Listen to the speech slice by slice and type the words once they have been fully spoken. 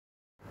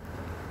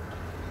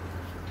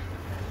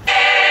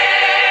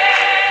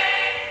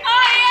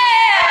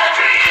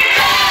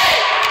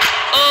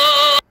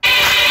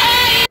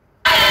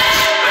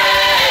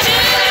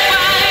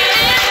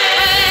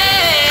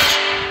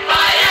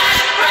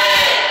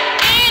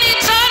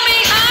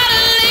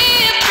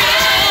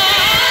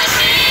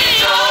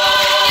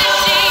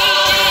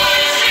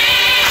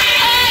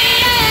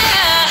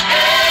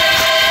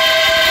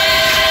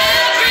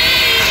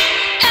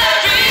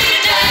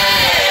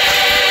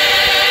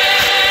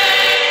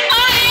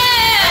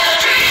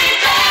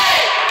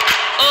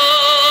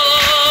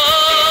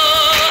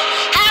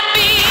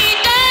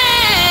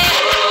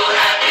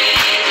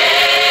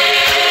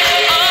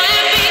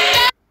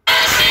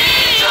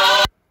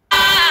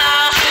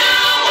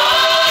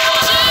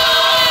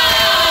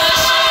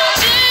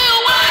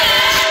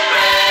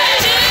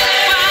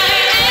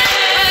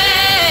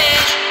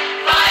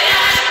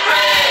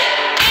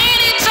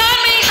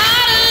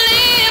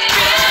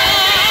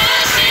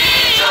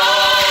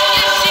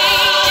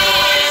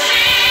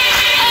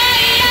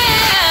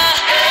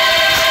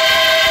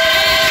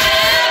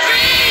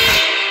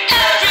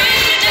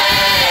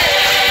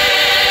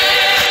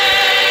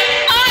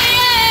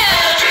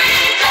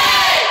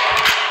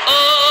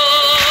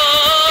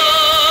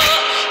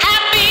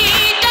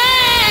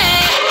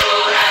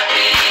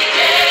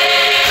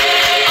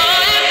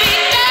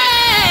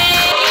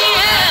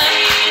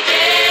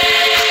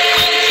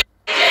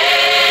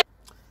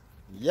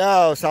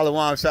yo,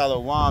 Shalom,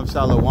 Shalom,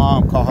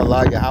 Shalom,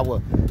 Kahala Yahweh,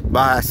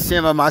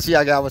 Bahashem,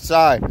 Mashiach Yahweh,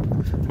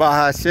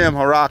 Bahashem,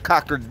 Hara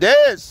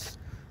Kakrades,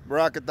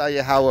 Barakatah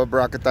Yahweh,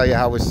 Barakatah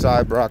Yahweh,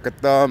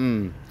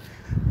 Barakatham,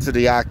 to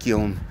the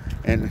Akim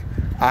and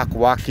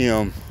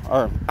Aquakium,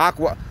 or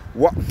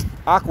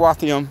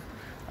Aquathium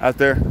out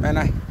there.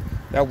 Man,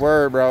 that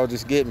word, bro,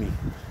 just get me.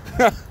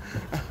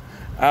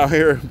 Out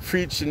here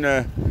preaching,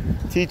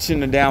 teaching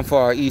the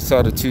downfall of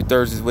Esau, the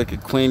 2/3 of his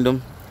wicked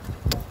queendom,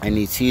 and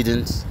these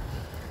heathens.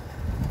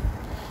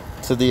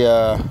 To the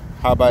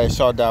Habaya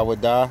Shada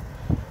Wada,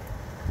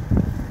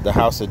 the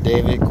house of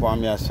David, Kwam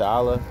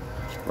Yashala,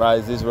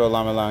 rise Israel,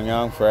 Lama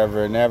Young,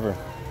 forever and ever.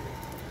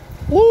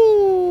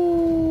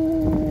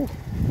 Woo!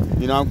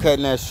 You know, I'm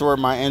cutting that short,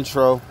 my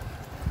intro.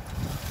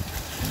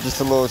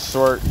 Just a little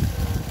short.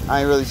 I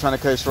ain't really trying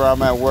to cut it short.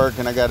 I'm at work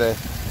and I gotta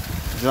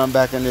jump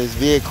back in this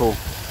vehicle.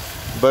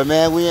 But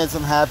man, we in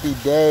some happy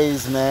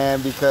days,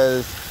 man,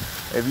 because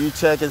if you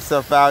checking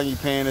stuff out and you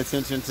paying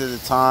attention to the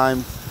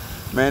times,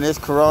 man, this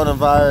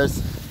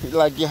coronavirus,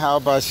 like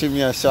Yahweh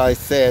Shimei Shai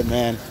said,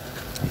 man,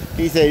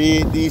 he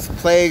said these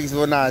plagues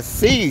will not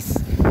cease,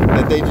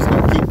 that they just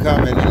gonna keep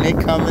coming, and they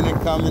coming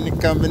and coming and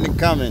coming and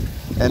coming.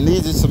 And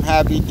these are some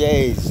happy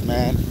days,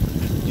 man.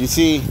 You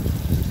see,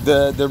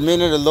 the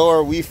men of the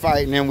Lord, we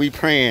fighting and we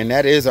praying.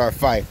 That is our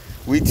fight.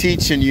 We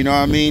teaching, you know what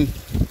I mean?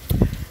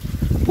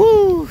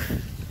 Woo!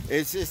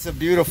 It's just a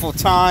beautiful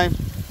time.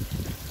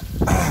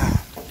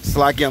 It's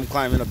like I'm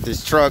climbing up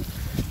this truck,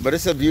 but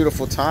it's a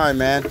beautiful time,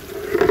 man.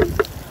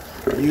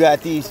 You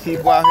got these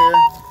people out here.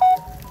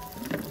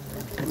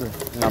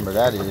 What number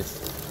that is?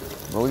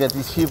 But we got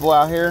these people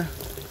out here.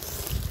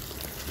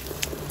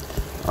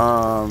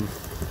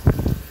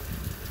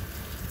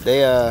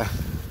 They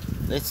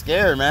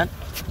scared, man.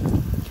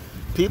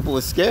 People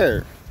are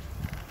scared.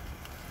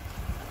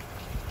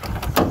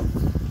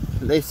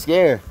 They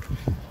scared.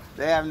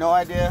 They have no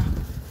idea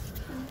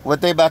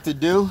what they about to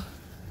do.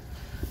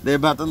 They're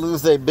about to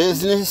lose their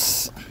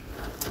business.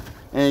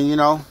 And you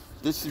know,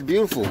 this is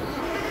beautiful.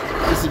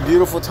 This is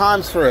beautiful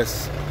times for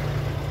us.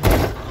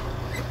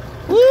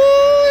 Woo!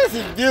 This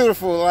is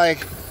beautiful.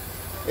 Like,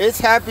 it's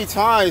happy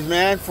times,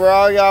 man. For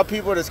all y'all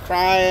people that's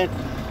crying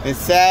and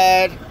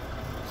sad,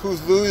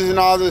 who's losing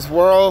all this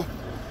world.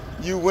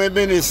 You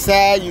women is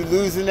sad, you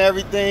losing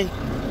everything.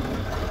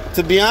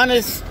 To be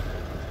honest,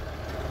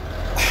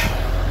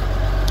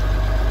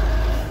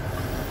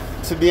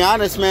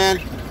 man,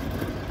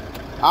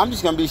 I'm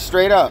just gonna be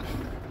straight up.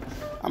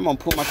 I'm gonna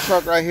put my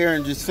truck right here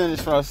and just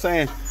finish what I was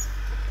saying.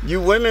 You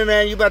women,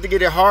 man, you about to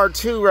get it hard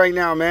too right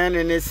now, man.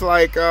 And it's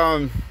like,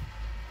 you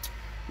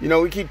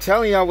know, we keep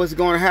telling y'all what's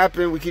going to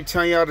happen. We keep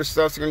telling y'all the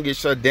stuff's going to get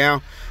shut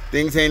down.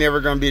 Things ain't ever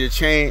going to be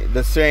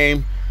the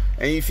same.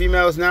 And you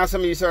females, now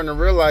some of you starting to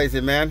realize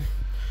it, man.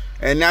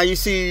 And now you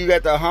see you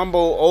got the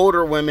humble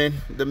older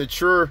women, the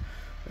mature,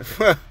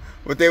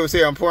 what they would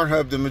say on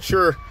Pornhub, the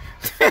mature,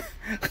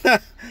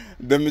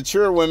 the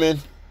mature women,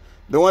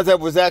 the ones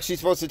that was actually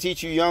supposed to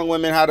teach you young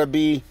women how to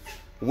be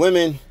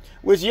women.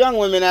 Which young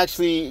women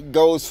actually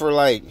goes for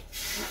like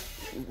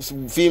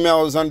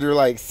females under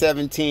like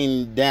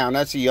 17 down.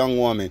 That's a young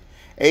woman.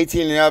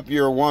 18 and up,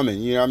 you're a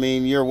woman. You know what I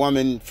mean? You're a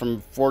woman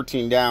from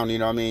 14 down, you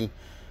know what I mean?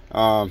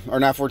 Or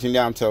not 14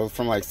 down till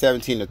from like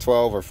 17 to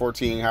 12 or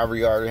 14, however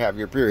you already have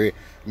your period,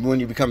 when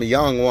you become a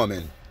young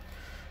woman.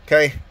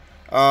 Okay?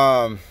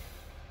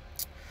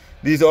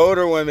 These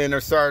older women are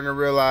starting to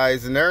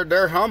realize, and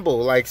they're humble.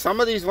 Like some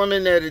of these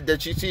women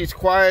that you see is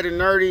quiet and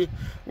nerdy,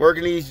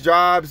 working these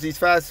jobs, these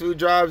fast food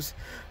jobs,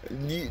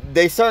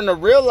 they starting to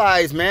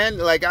realize, man.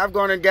 Like I've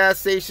gone to gas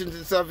stations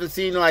and stuff and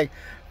seen, like,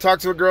 talk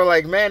to a girl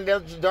like, man,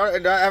 I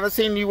haven't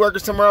seen you working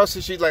somewhere else.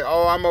 And she's like,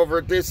 oh, I'm over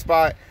at this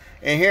spot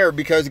and here,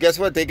 because guess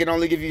what? They can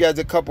only give you guys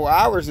a couple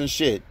hours and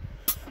shit.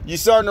 You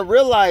starting to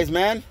realize,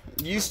 man.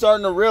 You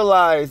starting to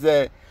realize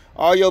that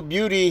all your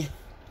beauty.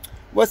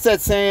 What's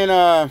that saying?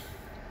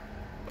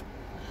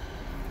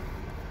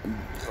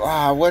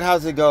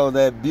 How's it go?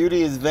 That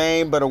beauty is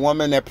vain, but a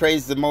woman that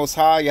prays the Most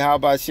High,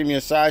 Yahweh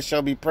Shimei Shai,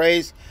 shall be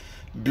praised.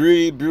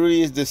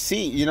 Beauty is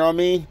deceit. You know what I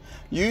mean?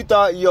 You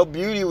thought your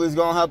beauty was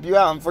gonna help you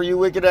out, and for you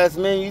wicked ass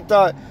men, you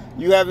thought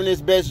you having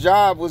this best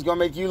job was gonna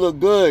make you look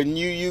good, and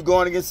you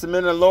going against the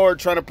men of the Lord,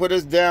 trying to put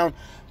us down,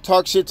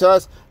 talk shit to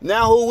us.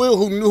 Now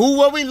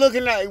who are we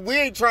looking at? We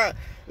ain't trying,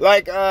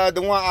 like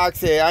the one Ox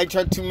said, I ain't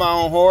trying to toot my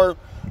own horn,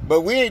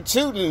 but we ain't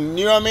tooting.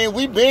 You know what I mean?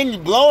 We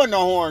been blowing the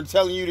horn,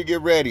 telling you to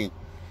get ready.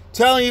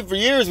 Telling you for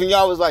years when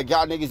y'all was like,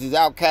 y'all niggas is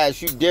outcasts,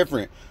 you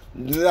different.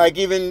 Like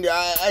even,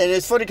 and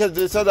it's funny because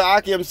this other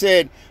Akim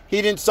said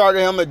he didn't start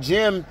him a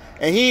gym,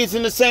 and he's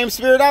in the same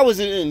spirit I was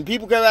in.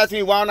 People kept asking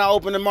me, why don't I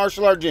open a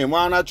martial art gym?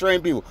 Why don't I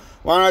train people?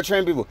 Why don't I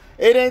train people?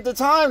 It ain't the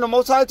time. The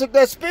Most High took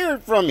that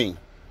spirit from me.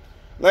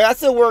 Like I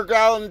still work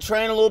out and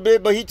train a little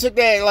bit, but he took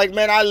that, like,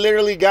 man, I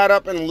literally got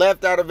up and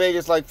left out of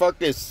Vegas like, fuck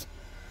this.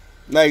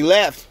 Like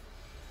left.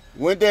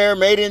 Went there,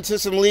 made it into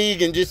some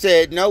league, and just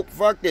said, nope,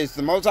 fuck this.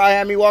 The Most High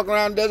had me walking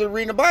around the desert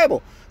reading the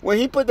Bible. When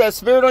he put that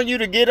spirit on you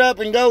to get up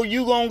and go,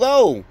 you gonna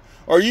go.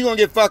 Or you gonna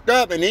get fucked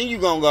up, and then you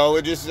gonna go.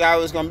 It's just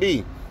how it's gonna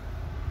be.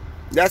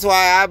 That's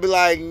why I be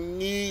like,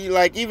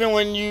 like even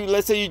when you,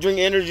 let's say you drink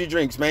energy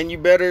drinks, man, you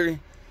better,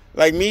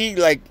 like me,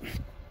 like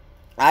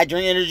I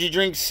drink energy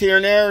drinks here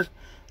and there,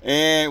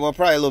 and well,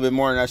 probably a little bit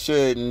more than I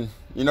should, and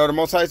you know, the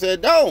Most High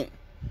said don't,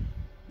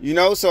 you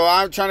know, so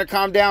I'm trying to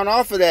calm down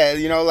off of that,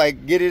 you know,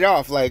 like get it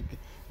off, like,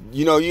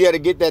 you know, you got to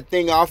get that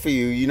thing off of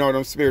you, you know,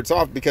 them spirits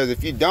off, because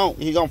if you don't,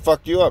 he gonna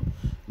fuck you up,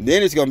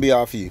 then it's gonna be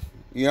off of you,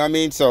 you know what I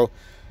mean? So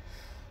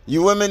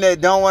you women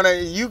that don't want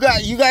to, you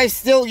guys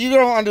still, you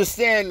don't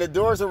understand, the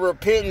doors of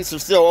repentance are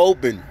still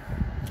open.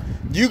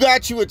 You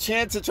got you a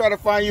chance to try to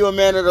find you a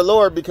man of the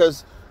Lord,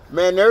 because,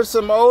 man, there's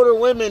some older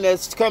women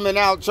that's coming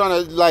out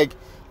trying to, like,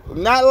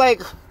 not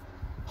like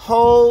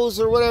hoes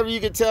or whatever, you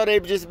can tell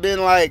they've just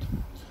been, like,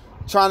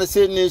 trying to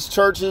sit in these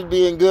churches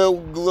being good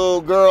little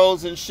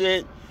girls and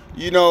shit,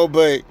 you know,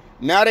 but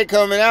now they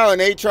coming out and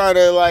they try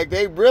to, like,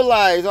 they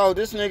realize, oh,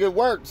 this nigga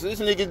works. This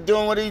nigga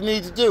doing what he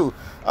needs to do.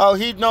 Oh,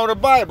 he know the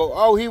Bible.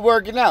 Oh, he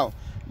working out.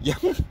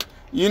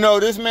 You know,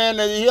 this man,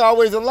 he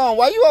always alone.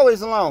 Why you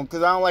always alone?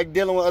 Because I don't like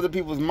dealing with other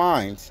people's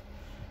minds.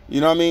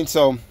 You know what I mean?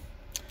 So,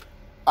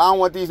 I don't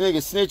want these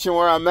niggas snitching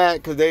where I'm at,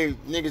 because they,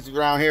 niggas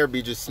around here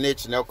be just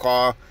snitching. They'll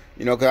call,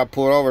 you know, because I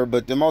pulled over.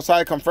 But the Most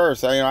High come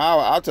first. You know,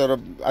 I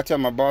tell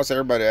my boss,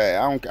 everybody, hey,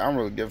 I don't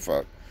really give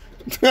a fuck.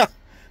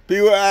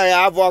 People, hey,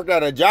 I've walked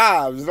out of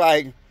jobs.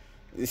 Like,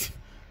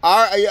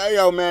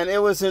 yo, man,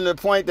 it was in the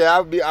point that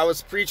I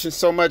was preaching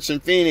so much in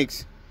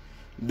Phoenix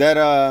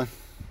that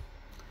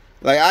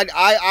like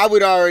I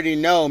would already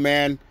know,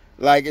 man.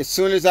 Like, as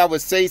soon as I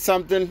would say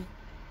something,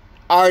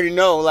 I already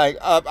know, like,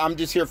 I'm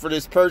just here for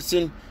this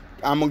person,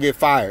 I'm gonna get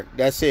fired.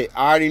 That's it.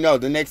 I already know.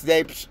 The next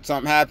day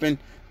something happened,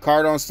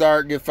 car don't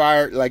start, get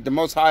fired. Like, the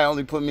Most High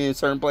only put me in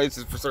certain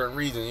places for certain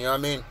reasons, you know what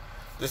I mean?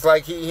 Just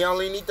like he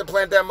only need to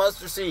plant that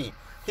mustard seed.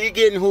 He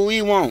getting who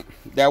he want.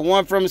 That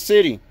one from a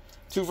city,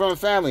 two from a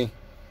family.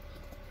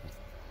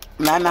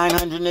 Not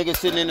 900 niggas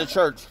sitting in the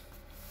church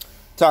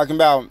talking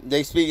about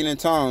they speaking in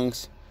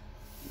tongues.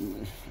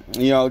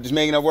 You know, just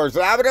making up words.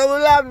 Yo,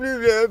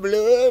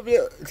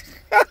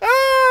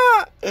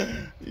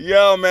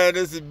 man,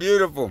 this is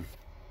beautiful.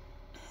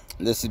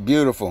 This is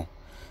beautiful.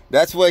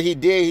 That's what he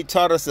did. He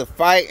taught us to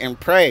fight and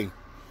pray.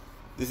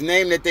 This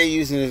name that they're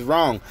using is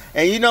wrong.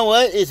 And you know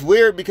what? It's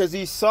weird because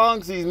these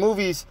songs, these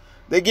movies,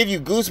 they give you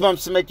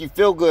goosebumps to make you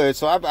feel good.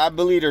 So I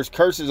believe there's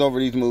curses over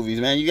these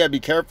movies, man. You got to be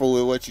careful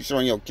with what you're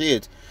showing your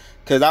kids.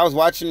 Because I was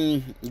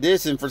watching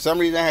this, and for some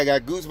reason I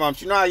got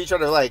goosebumps. You know how you try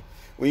to, like,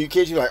 when you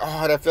kids, you're like,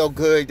 oh, that felt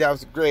good. That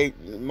was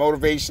great.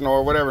 Motivational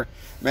or whatever.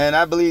 Man,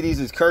 I believe these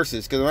is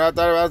curses. Because when I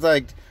thought about it, I was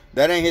like,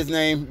 that ain't his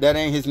name. That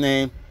ain't his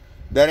name.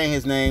 That ain't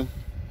his name.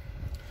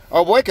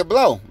 Oh, boy, it could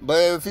blow. But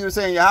if he was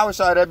saying Yahweh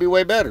Shai, that'd be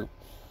way better.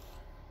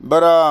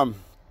 But,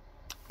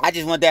 I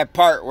just want that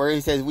part where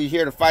he says we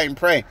here to fight and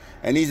pray.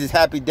 And these is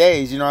happy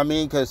days, you know what I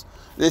mean? Because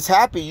it's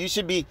happy. You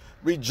should be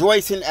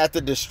rejoicing at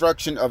the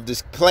destruction of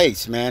this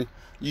place, man.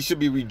 You should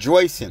be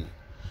rejoicing.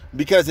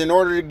 Because in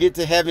order to get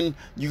to heaven,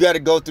 you got to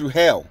go through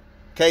hell.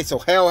 Okay, so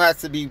hell has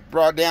to be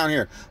brought down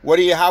here. What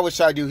did Yahweh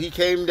Shai do? He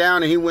came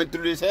down and he went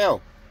through this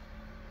hell.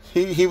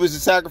 He was the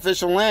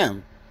sacrificial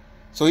lamb.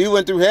 So he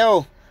went through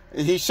hell.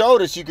 He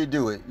showed us you could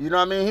do it. You know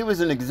what I mean? He was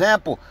an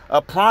example,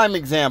 a prime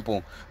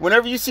example.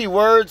 Whenever you see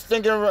words,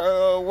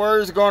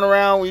 words going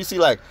around, when you see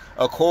like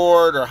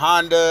Accord or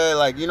Honda,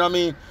 like, you know what I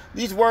mean?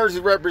 These words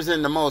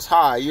represent the Most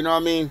High, you know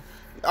what I mean?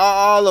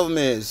 All of them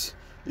is.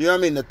 You know what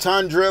I mean? The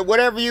tundra,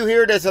 whatever you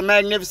hear that's a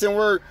magnificent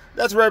word,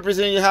 that's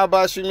representing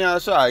Yahweh Shem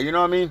Shai, you know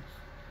what I mean?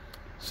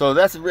 So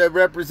that's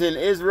representing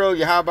Israel,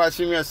 Yahweh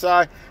Shem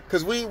Shai,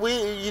 because we,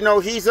 you know,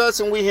 he's us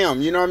and we him,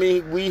 you know what I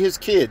mean? We his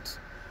kids.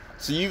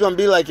 So you're going to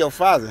be like your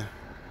father.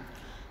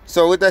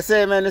 So with that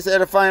said, man, this is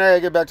edifying. I got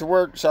to get back to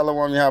work.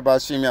 Shalom, Yahweh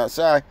Shem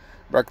Shai.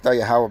 Barakatah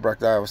Yahweh,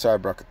 Barakatah Yahweh Shai,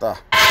 Barakatah.